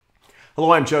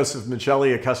Hello, I'm Joseph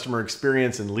Michelli, a customer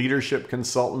experience and leadership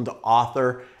consultant,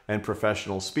 author, and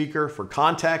professional speaker. For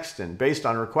context and based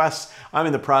on requests, I'm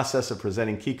in the process of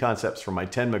presenting key concepts from my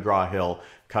 10 McGraw-Hill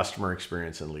customer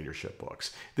experience and leadership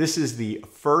books. This is the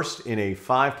first in a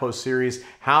 5-post series,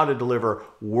 How to Deliver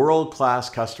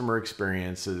World-Class Customer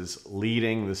Experiences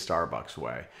Leading the Starbucks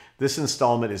Way. This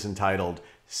installment is entitled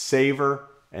Savor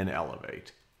and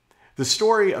Elevate. The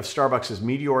story of Starbucks'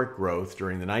 meteoric growth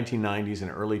during the 1990s and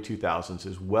early 2000s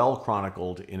is well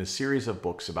chronicled in a series of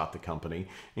books about the company,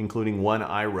 including one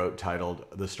I wrote titled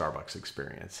The Starbucks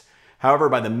Experience. However,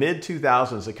 by the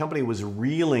mid-2000s, the company was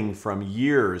reeling from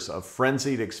years of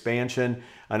frenzied expansion,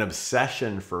 an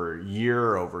obsession for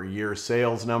year-over-year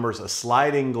sales numbers, a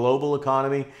sliding global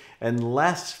economy, and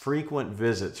less frequent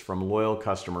visits from loyal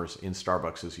customers in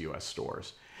Starbucks' U.S.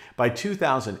 stores. By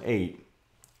 2008,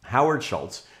 Howard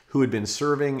Schultz, who had been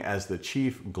serving as the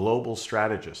chief global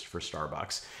strategist for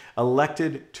Starbucks,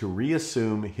 elected to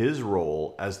reassume his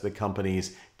role as the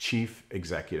company's chief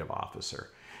executive officer.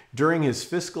 During his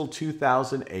fiscal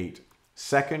 2008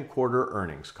 second quarter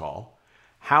earnings call,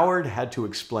 Howard had to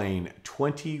explain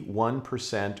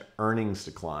 21% earnings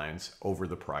declines over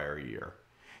the prior year.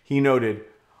 He noted,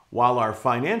 "While our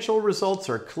financial results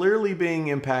are clearly being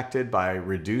impacted by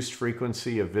reduced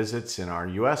frequency of visits in our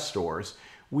U.S. stores,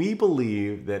 we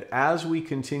believe that as we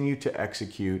continue to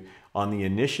execute on the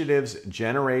initiatives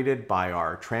generated by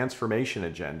our transformation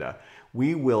agenda,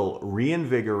 we will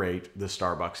reinvigorate the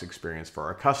Starbucks experience for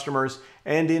our customers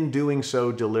and in doing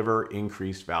so deliver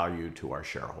increased value to our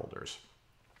shareholders."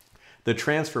 The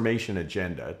transformation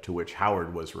agenda to which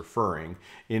Howard was referring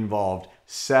involved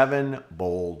 7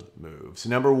 bold moves.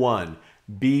 Number 1,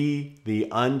 be the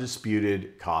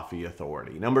undisputed coffee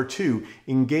authority. Number 2,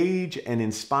 engage and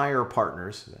inspire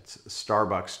partners. That's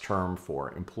Starbucks' term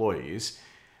for employees.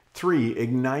 3,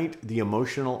 ignite the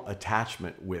emotional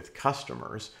attachment with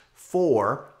customers.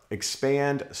 4,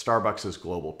 expand Starbucks'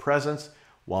 global presence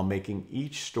while making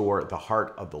each store the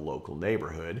heart of the local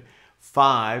neighborhood.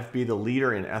 5, be the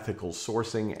leader in ethical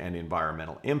sourcing and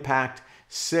environmental impact.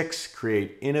 6,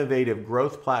 create innovative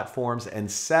growth platforms.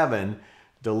 And 7,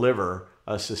 deliver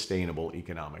a sustainable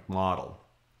economic model.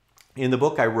 In the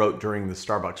book I wrote during the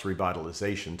Starbucks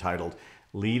revitalization titled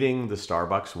Leading the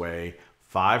Starbucks Way,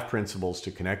 5 Principles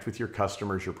to Connect with Your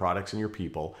Customers, Your Products, and Your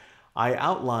People, I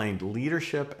outlined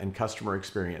leadership and customer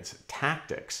experience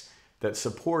tactics that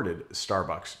supported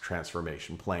Starbucks'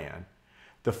 transformation plan.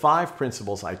 The 5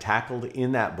 principles I tackled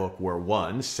in that book were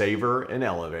 1, savor and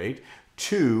elevate;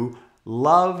 2,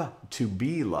 love to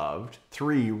be loved;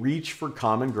 3, reach for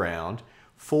common ground;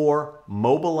 4,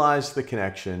 mobilize the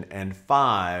connection; and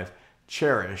 5,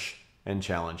 cherish and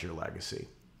challenge your legacy.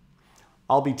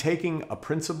 I'll be taking a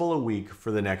principle a week for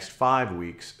the next 5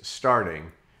 weeks,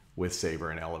 starting with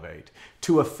Savor and Elevate.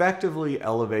 To effectively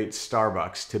elevate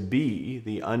Starbucks to be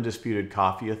the undisputed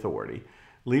coffee authority,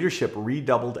 leadership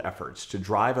redoubled efforts to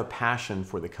drive a passion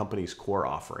for the company's core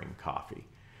offering, coffee.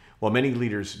 While many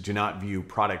leaders do not view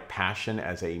product passion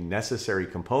as a necessary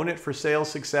component for sales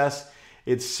success,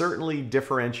 it certainly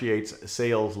differentiates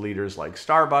sales leaders like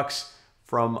Starbucks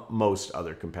from most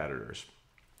other competitors.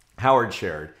 Howard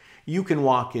shared, "You can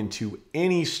walk into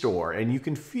any store and you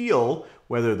can feel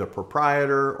whether the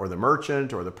proprietor or the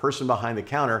merchant or the person behind the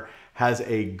counter has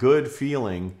a good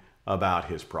feeling about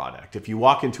his product. If you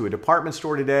walk into a department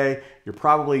store today, you're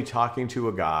probably talking to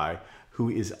a guy who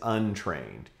is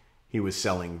untrained. He was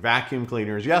selling vacuum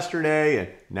cleaners yesterday and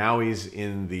now he's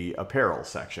in the apparel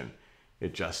section.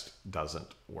 It just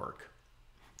doesn't work."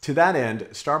 To that end,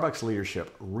 Starbucks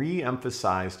leadership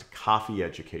re-emphasized coffee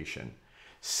education,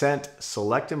 sent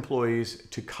select employees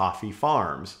to coffee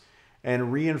farms,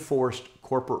 and reinforced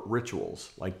corporate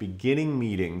rituals like beginning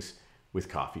meetings with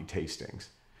coffee tastings.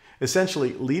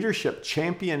 Essentially, leadership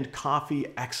championed coffee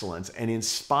excellence and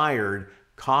inspired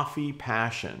coffee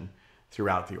passion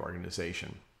throughout the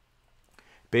organization.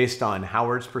 Based on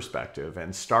Howard's perspective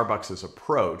and Starbucks'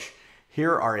 approach,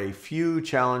 here are a few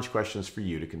challenge questions for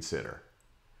you to consider.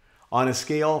 On a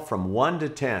scale from 1 to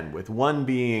 10, with 1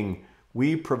 being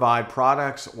we provide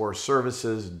products or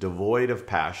services devoid of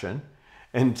passion,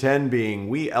 and 10 being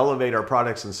we elevate our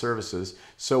products and services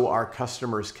so our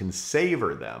customers can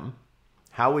savor them,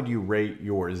 how would you rate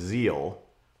your zeal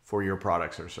for your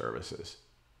products or services?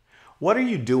 What are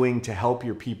you doing to help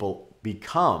your people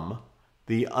become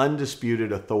the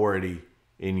undisputed authority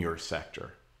in your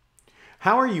sector?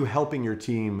 How are you helping your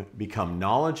team become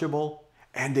knowledgeable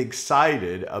and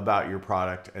excited about your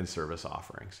product and service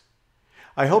offerings?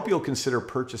 I hope you'll consider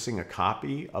purchasing a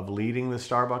copy of Leading the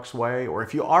Starbucks Way, or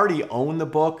if you already own the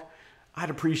book, I'd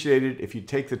appreciate it if you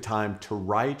take the time to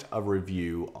write a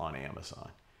review on Amazon.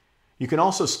 You can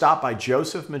also stop by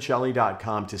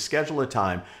josephmichelli.com to schedule a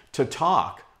time to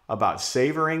talk about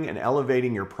savoring and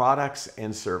elevating your products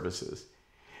and services.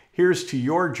 Here's to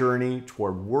your journey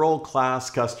toward world-class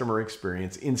customer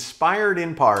experience, inspired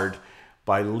in part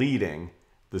by leading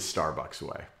the Starbucks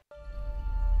way.